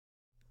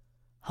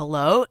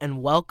Hello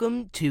and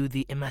welcome to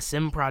the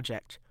MSM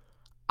project.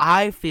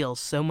 I feel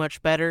so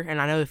much better, and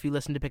I know if you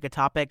listen to Pick a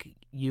Topic,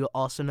 you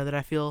also know that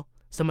I feel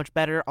so much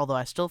better, although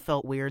I still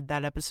felt weird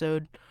that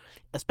episode,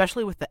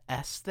 especially with the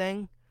S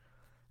thing.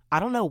 I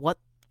don't know what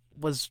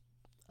was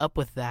up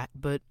with that,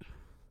 but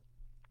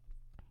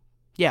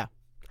yeah,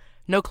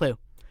 no clue.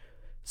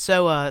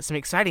 So, some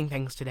exciting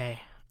things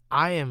today.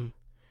 I am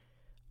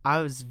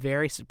I was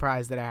very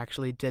surprised that I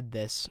actually did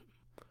this.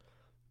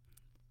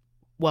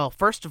 Well,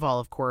 first of all,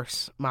 of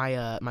course,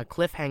 my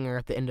cliffhanger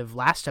at the end of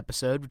last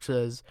episode, which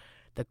was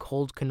the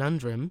cold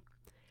conundrum,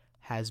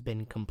 has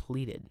been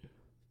completed.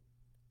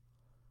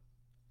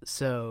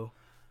 So,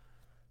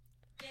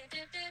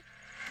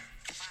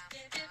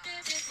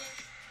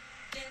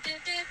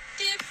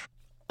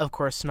 of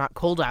course, not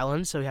Cold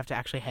Island, so we have to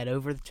actually head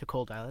over to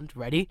Cold Island.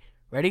 Ready?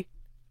 Ready?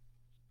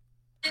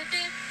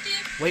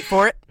 Wait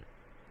for it.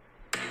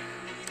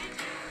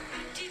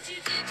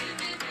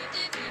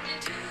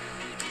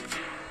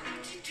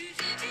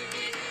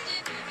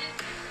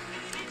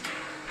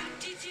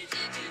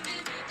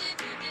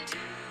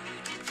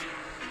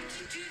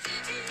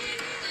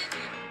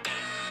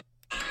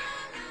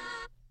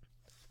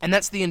 And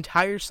that's the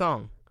entire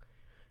song,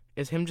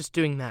 is him just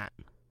doing that.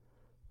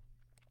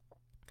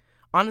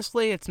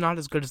 Honestly, it's not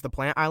as good as the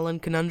Plant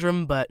Island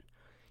conundrum, but,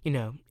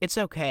 it's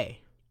okay.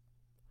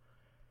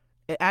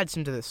 It adds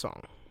into the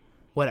song.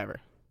 Whatever.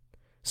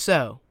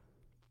 So,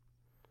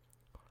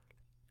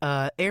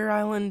 Air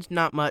Island,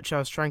 not much. I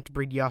was trying to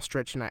breed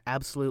Yostrich, and I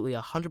absolutely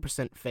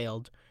 100%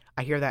 failed.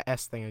 I hear that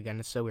S thing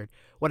again. It's so weird.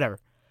 Whatever.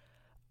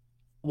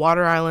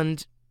 Water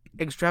Island,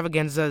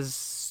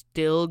 Extravaganza's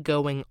still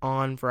going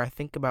on for, I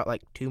think, about,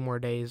 2 more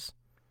days.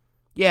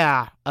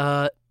 Yeah,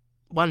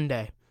 1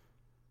 day.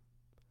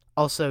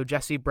 Also,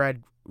 Jesse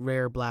bred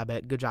Rare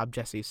Blabbit. Good job,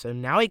 Jesse. So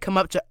now we come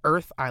up to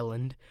Earth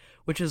Island,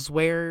 which is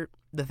where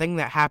the thing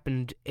that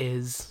happened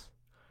is.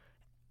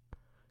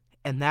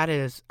 And that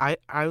is, I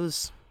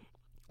was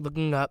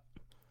looking up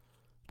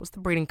what's the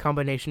breeding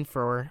combination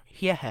for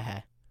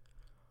Hehehe,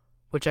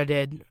 which I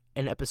did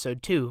in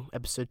episode 2.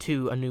 Episode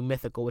 2, a new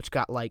mythical, which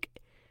got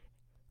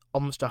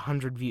almost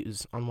 100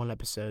 views on one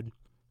episode.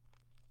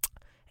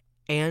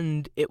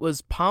 And it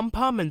was Pom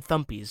Pom and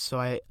Thumpies, so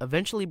I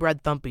eventually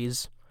bred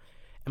Thumpies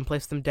and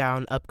placed them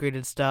down,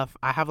 upgraded stuff.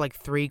 I have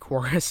 3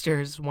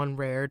 choristers, 1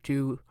 rare,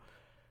 2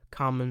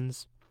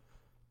 commons,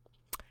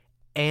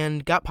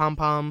 and got Pom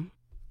Pom.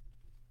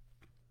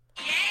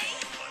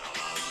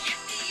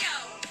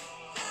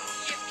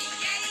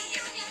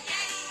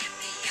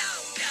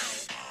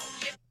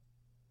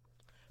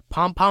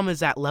 Pom Pom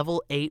is at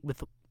level 8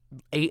 with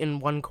 8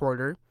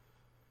 1/4.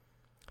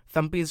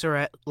 Thumpies are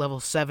at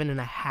level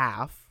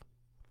 7.5.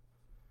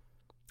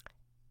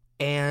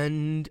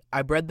 And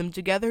I bred them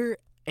together,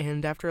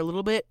 and after a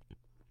little bit,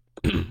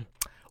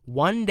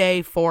 1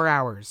 day, 4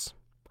 hours.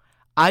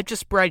 I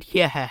just bred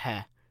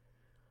Hehehe.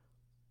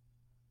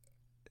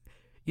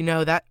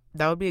 That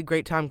would be a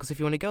great time, because if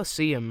you want to go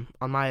see him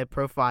on my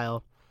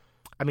profile,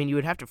 you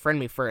would have to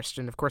friend me first,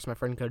 and of course my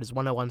friend code is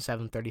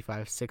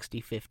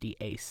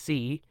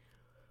 1017356050AC.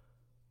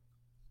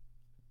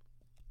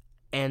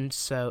 And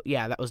so,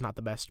 yeah, that was not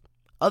the best.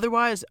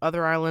 Otherwise,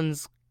 other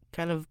islands,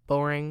 kind of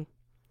boring.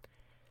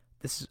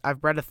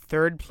 I've bred a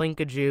 3rd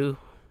Plinkaju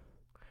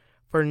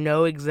for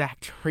no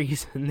exact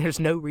reason. There's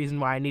no reason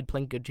why I need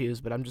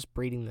Plinkajus, but I'm just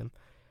breeding them.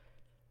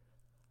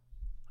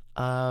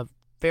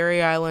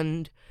 Fairy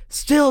Island,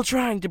 still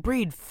trying to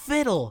breed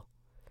Fiddle.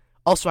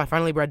 Also, I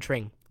finally bred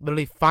Tring.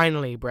 Literally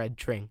finally bred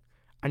Tring.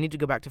 I need to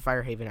go back to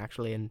Firehaven,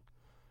 actually, and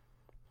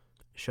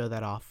show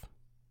that off.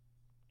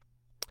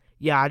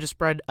 Yeah, I just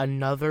bred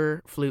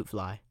another flute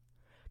fly.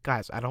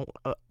 Guys, I don't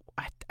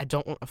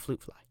want a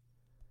flute fly.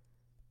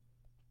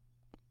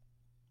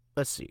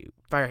 Let's see.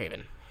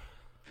 Firehaven.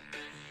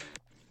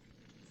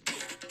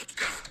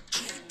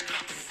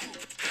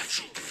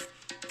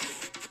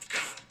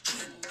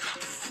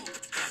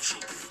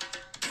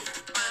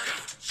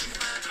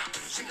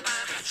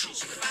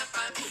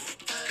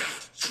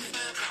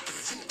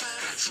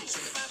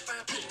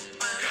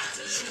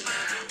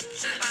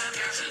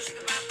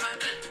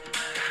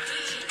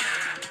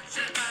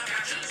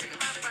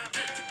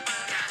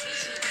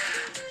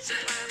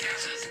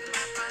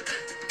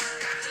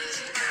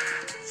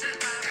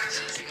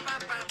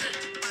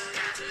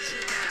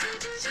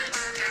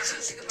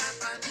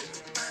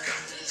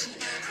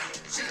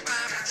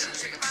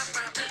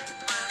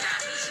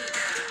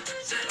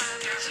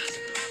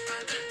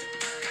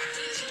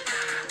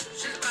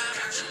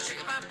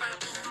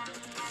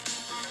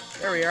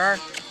 There we are.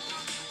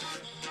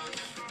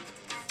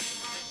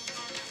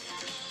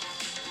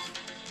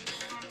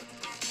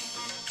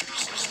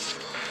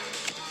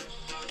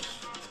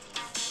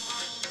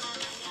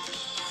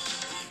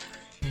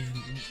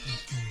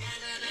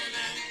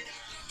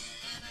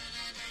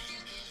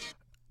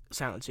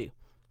 Silence you.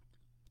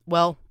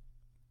 Well,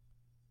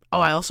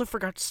 I also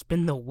forgot to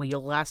spin the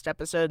wheel last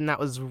episode, and that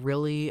was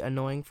really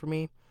annoying for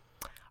me.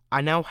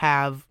 I now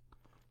have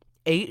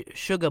 8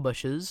 sugar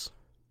bushes,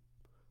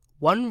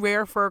 1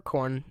 rare fir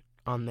corn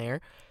on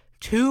there,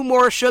 2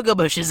 more sugar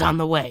bushes on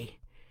the way.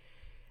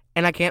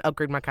 And I can't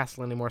upgrade my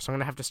castle anymore, so I'm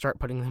gonna have to start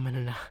putting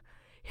them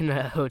in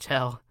a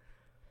hotel.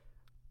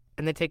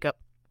 And they take up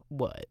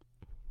what?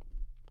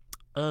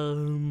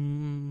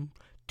 2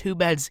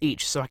 beds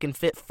each, so I can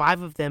fit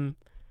 5 of them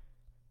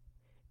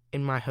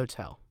in my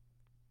hotel.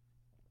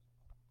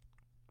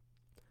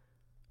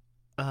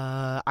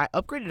 I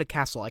upgraded a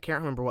castle. I can't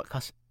remember what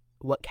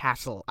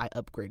castle I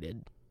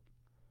upgraded.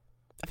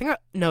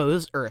 No, it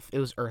was Earth. It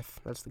was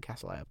Earth. That's the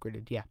castle I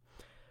upgraded. Yeah.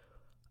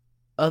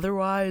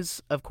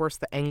 Otherwise, of course,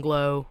 the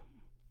Anglo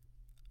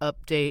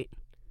update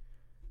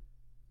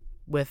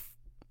with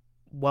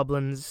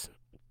Wublins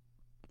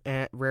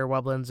and rare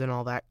Wublins and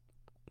all that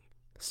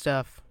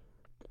stuff.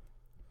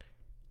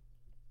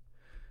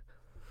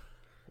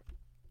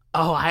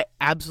 Oh, I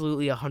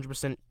absolutely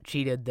 100%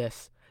 cheated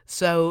this.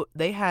 So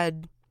they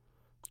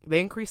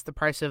increased the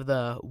price of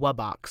the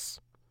Wubox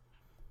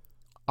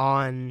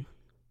on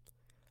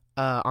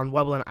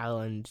Wublin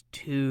Island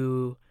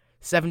to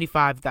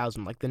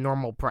 75,000, like the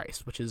normal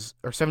price,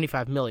 or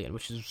 75 million,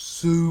 which is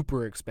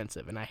super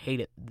expensive, and I hate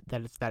it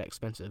that it's that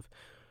expensive.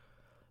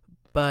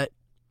 But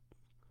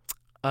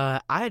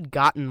I had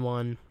gotten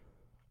one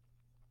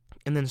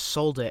and then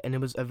sold it, and it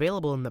was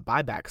available in the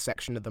buyback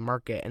section of the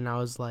market, and I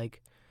was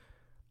like,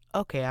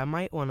 okay, I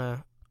might want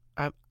to.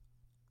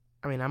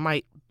 I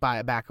might buy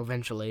it back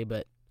eventually,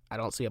 but I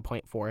don't see a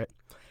point for it.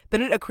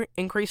 Then it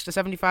increased to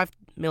 75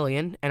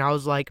 million, and I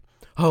was like,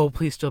 oh,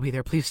 please still be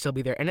there,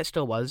 and it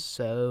still was,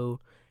 so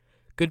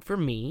good for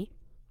me.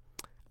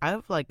 I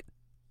have like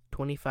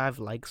 25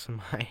 likes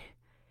on my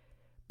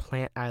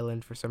plant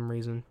island for some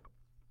reason.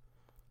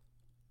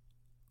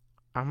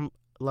 I'm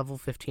level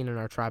 15 in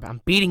our tribe.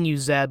 I'm beating you,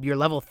 Zeb. You're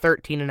level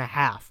 13 and a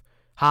half.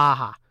 Ha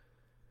ha.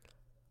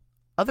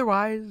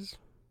 Otherwise,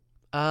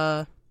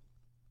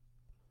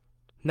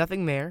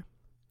 nothing there.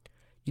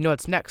 You know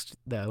what's next,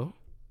 though,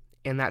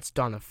 and that's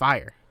Dawn of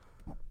Fire.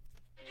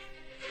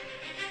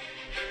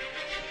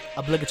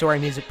 Obligatory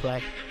music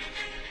play.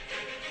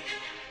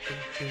 Ding,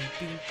 ding,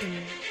 ding,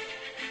 ding.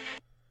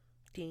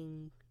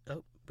 Ding.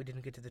 Oh, we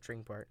didn't get to the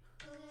string part.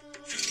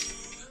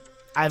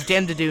 I have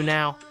 10 to do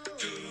now.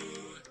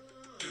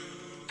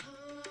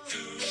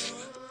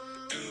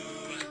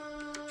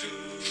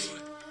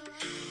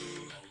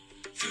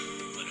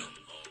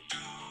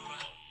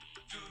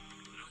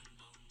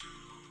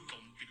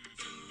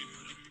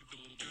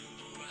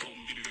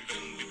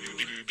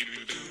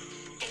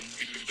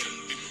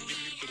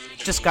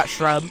 Just got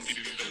shrub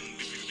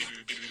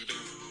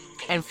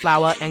and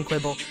flower and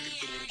quibble.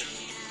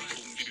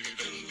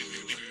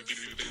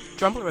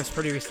 Drumbler was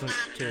pretty recent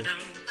too,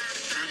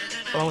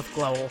 along with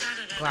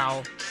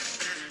growl.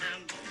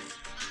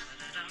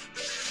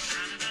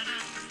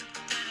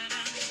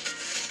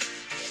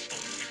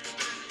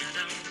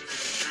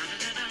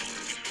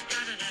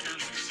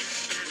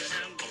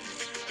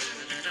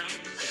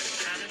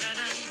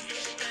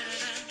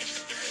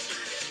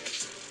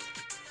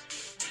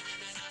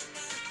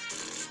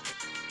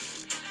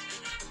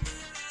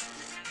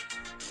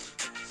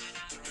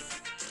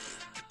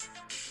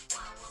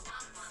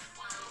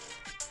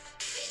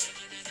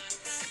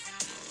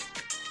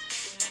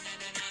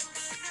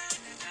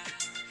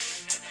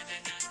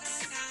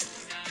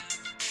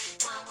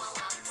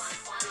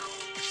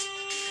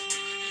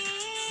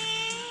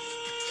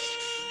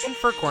 And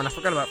Furcorn, I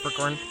forgot about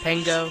Furcorn.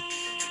 Pango.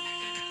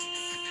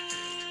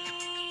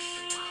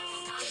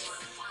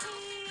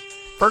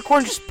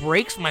 Furcorn just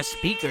breaks my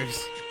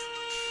speakers.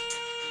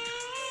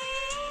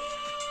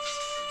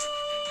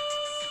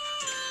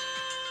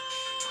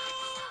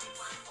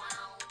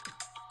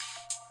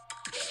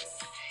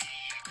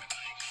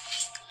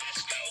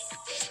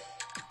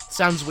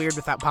 Sounds weird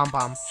with that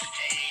pom-pom.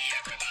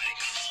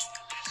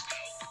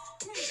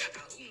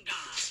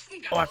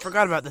 Oh, I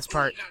forgot about this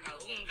part.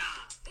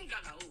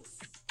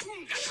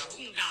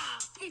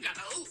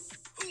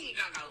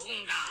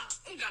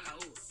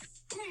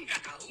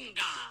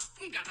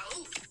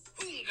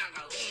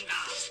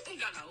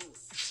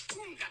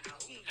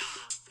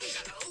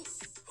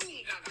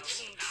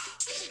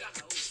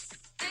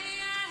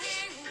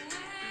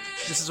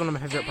 This is one of my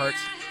favorite parts.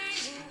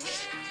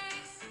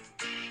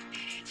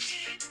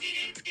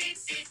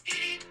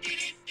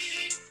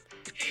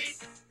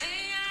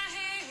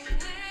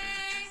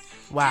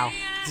 Wow,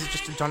 this is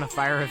just a Dawn of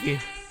Fire review.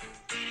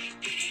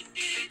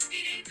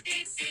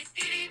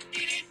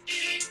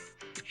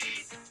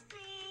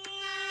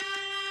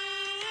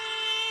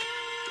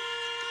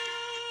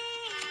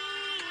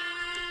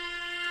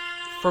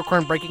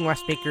 Furcorn breaking my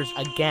speakers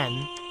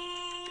again.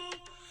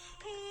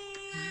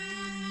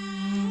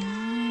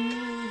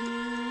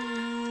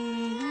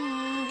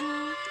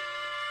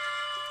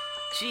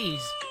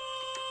 Jeez.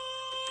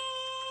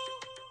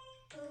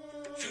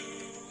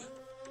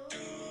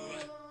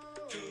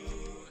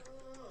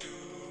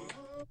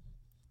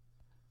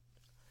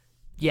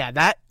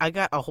 Yeah, I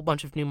got a whole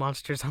bunch of new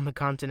monsters on the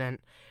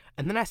continent,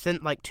 and then I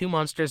sent like 2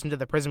 monsters into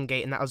the Prism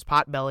Gate, and that was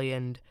Potbelly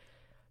and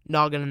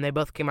Noggin, and they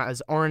both came out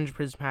as orange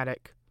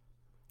prismatic.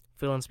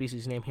 Fill in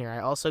species name here. I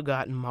also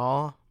got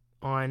Maw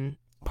on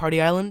Party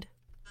Island.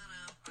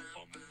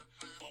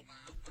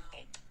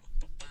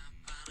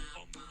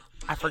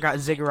 I forgot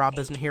Ziggurat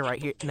isn't here right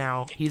here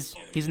now. He's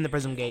in the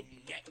Prism Gate.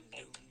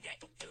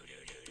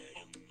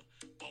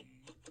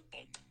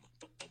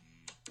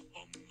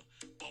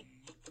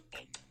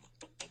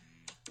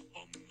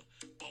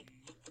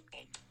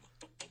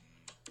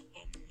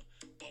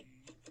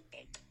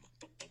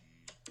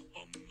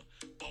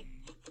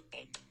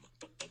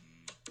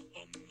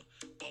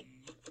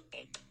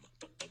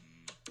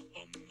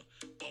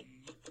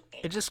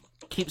 It just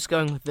keeps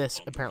going with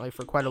this, apparently,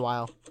 for quite a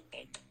while.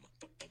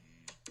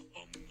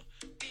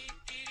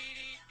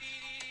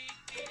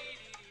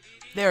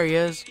 There he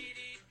is.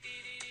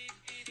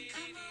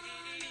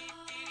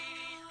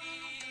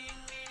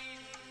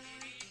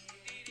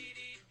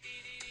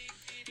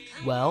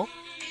 Well,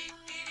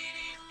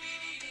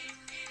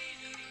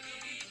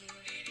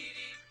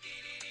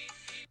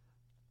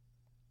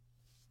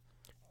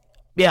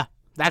 yeah,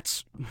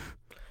 that's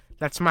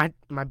my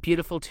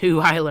beautiful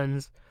 2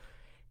 islands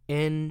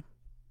in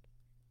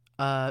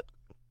Dawn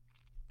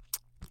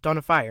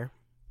of Fire.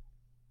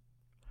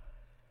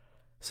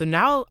 So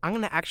now I'm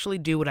going to actually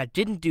do what I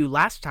didn't do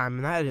last time,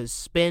 and that is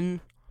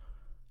spin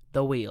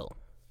the wheel.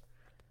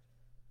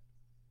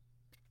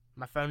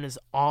 My phone is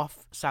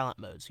off silent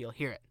mode, so you'll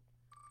hear it.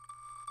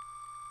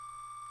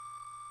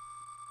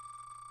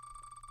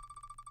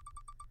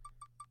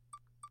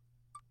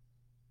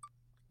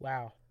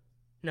 Wow.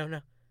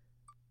 No.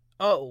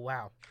 Oh,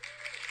 wow.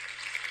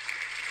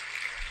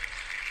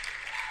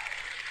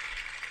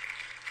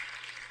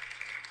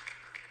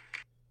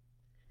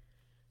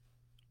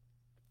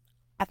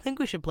 I think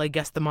we should play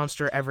Guess the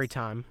Monster every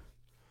time.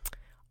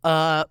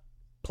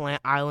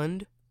 Plant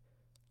Island.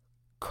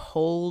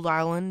 Cold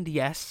Island,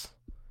 yes.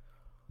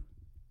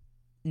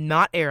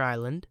 Not Air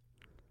Island.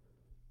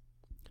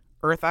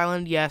 Earth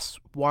Island, yes.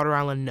 Water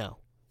Island, no.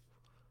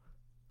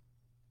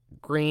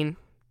 Green,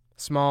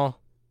 small.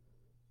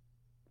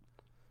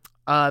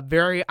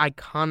 Very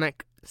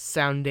iconic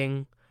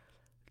sounding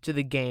to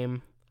the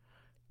game.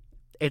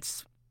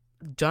 It's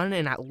done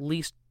in at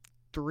least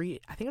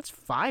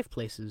 5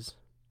 places.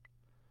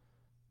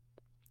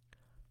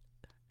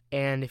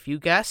 And if you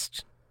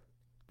guessed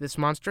this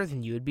monster,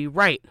 then you would be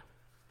right.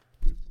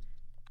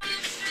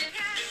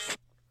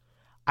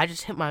 I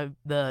just hit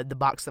the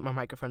box that my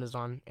microphone is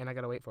on, and I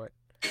gotta wait for it.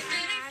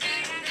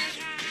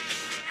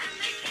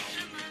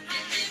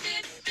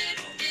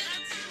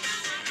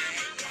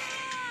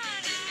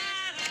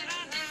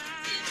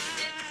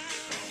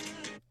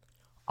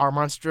 Our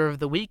monster of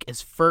the week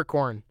is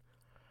Furcorn.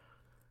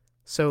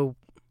 So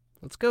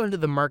let's go into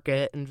the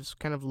market and just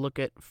kind of look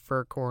at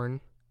Furcorn.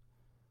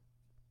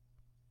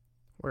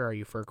 Where are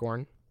you,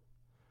 Furcorn?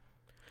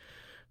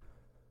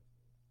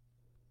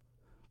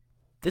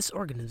 This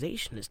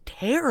organization is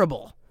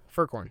terrible.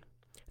 Furcorn.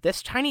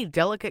 This tiny,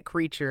 delicate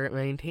creature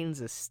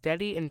maintains a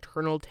steady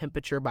internal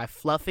temperature by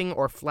fluffing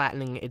or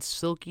flattening its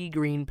silky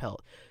green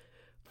pelt.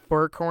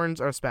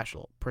 Furcorns are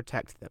special.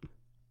 Protect them.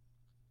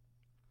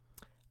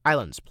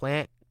 Islands.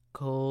 Plant,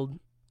 cold.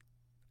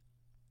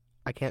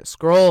 I can't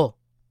scroll.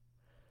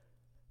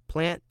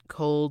 Plant,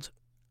 cold,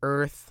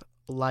 earth,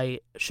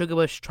 light,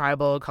 sugarbush,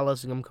 tribal,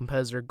 colosseum,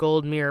 composer,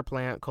 gold, mirror,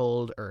 plant,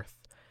 cold, earth.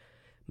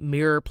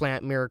 Mirror,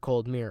 plant, mirror,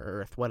 cold, mirror,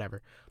 earth,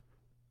 whatever.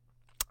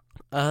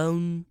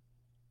 Well,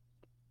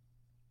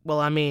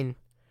 I mean,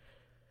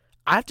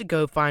 I have to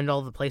go find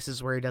all the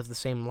places where he does the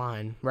same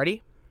line.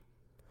 Ready?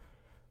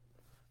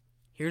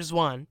 Here's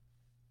one.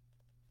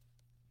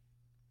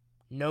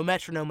 No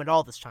metronome at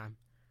all this time.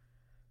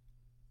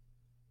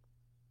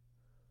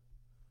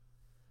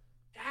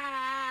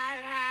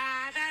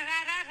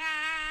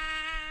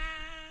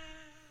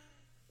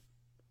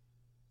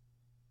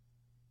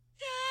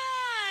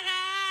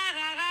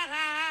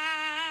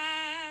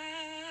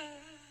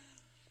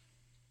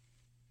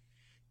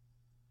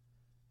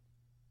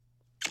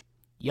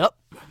 Yup.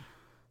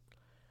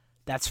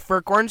 That's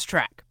Furcorn's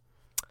track.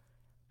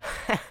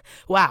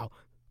 Wow.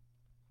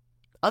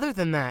 Other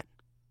than that,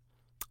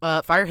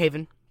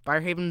 Firehaven.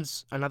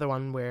 Firehaven's another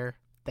one where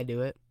they do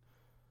it.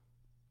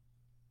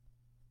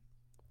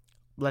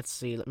 Let's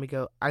see. Let me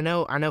go. I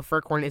know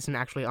Furcorn isn't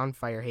actually on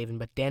Firehaven,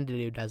 but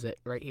Dandidoo does it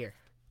right here.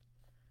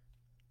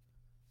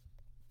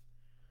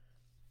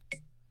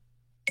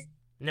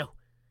 No.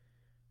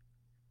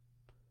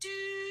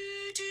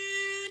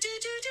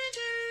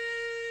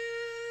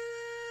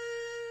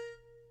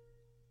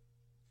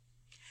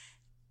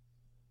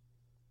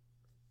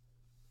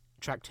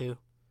 Track 2.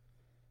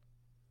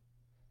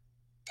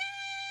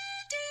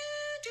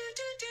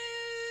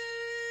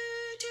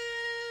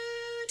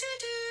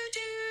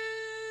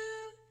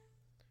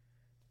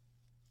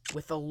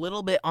 With a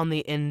little bit on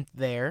the end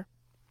there.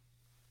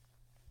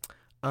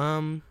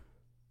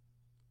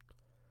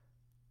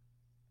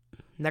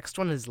 Next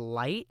one is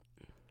light.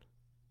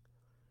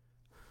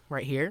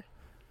 Right here.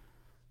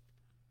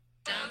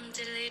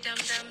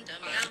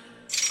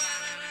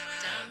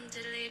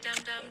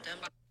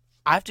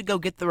 I have to go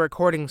get the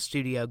recording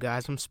studio,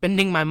 guys. I'm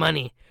spending my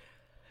money.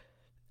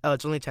 Oh,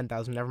 it's only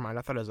 10,000. Never mind.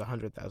 I thought it was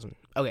 100,000.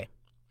 Okay.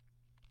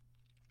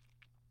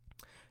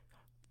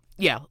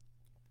 Yeah.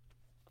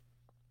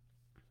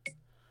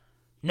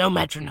 No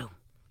metronome.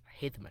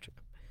 hate the metronome.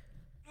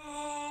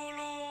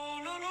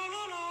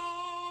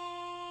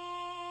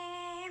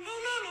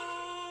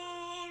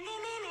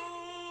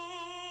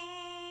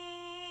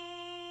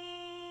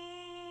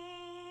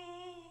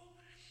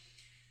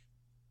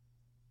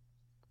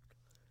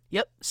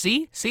 Yep.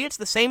 See, it's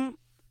the same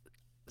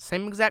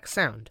exact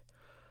sound.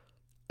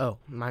 Oh,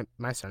 my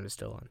sound is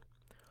still on.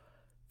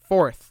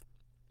 Fourth,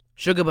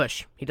 Sugar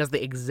Bush. He does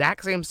the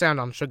exact same sound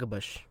on Sugar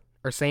Bush,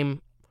 or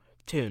same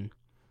tune.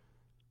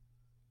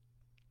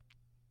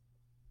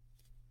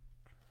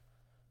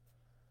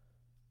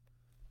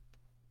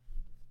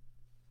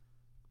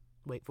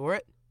 Wait for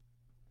it.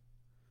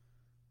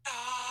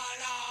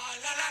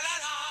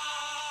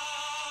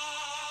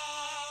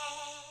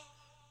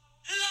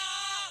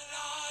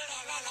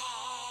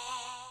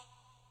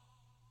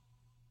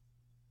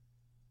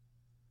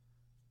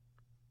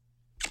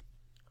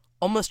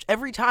 Almost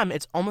every time,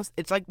 it's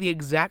like the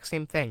exact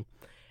same thing.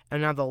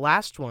 And now the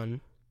last one,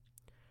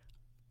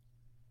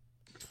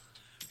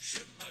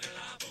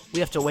 we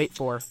have to wait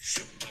for.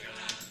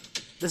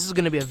 This is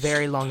going to be a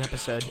very long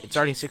episode. It's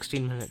already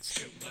 16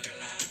 minutes.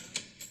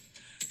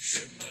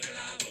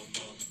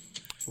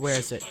 Where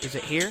is it? Is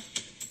it here?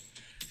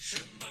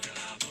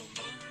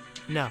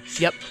 No.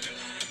 Yep.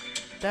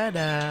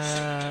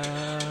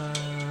 Da-da.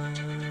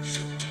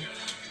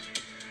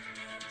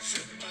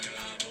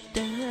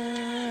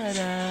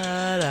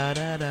 Da-da-da-da-da.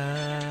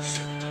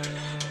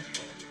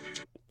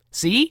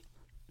 See?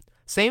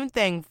 Same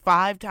thing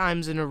 5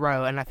 times in a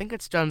row, and I think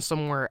it's done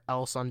somewhere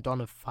else on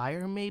Dawn of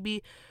Fire,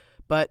 maybe?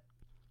 But,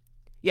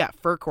 yeah,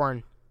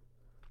 Furcorn.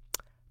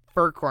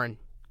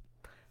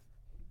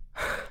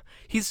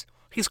 He's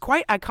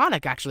quite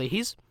iconic, actually.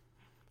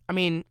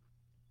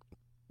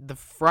 The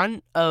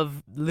front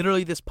of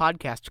literally this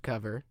podcast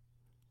cover.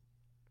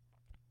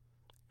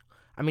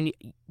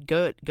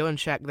 Go and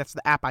check. That's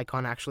the app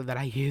icon, actually, that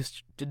I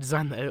used to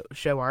design the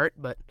show art,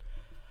 but...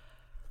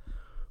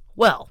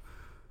 Well,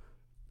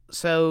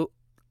 so...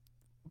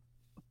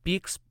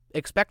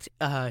 expect,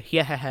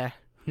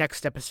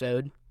 next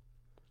episode.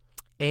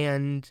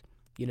 And,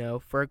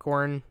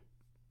 Furcorn...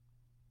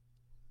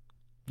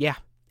 Yeah.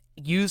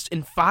 Used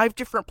in 5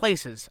 different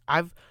places.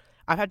 I've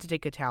had to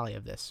take a tally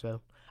of this, so...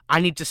 I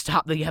need to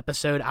stop the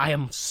episode. I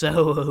am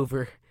so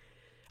over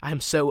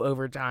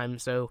time,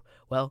 so,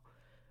 well...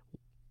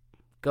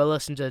 Go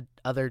listen to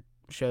other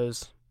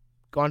shows.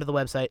 Go onto the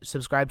website.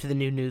 Subscribe to the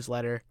new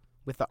newsletter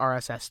with the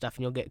RSS stuff,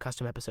 and you'll get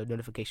custom episode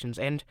notifications.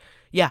 And,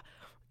 yeah,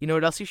 you know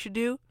what else you should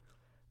do?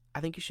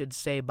 I think you should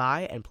say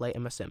bye and play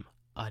MSM.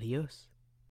 Adios.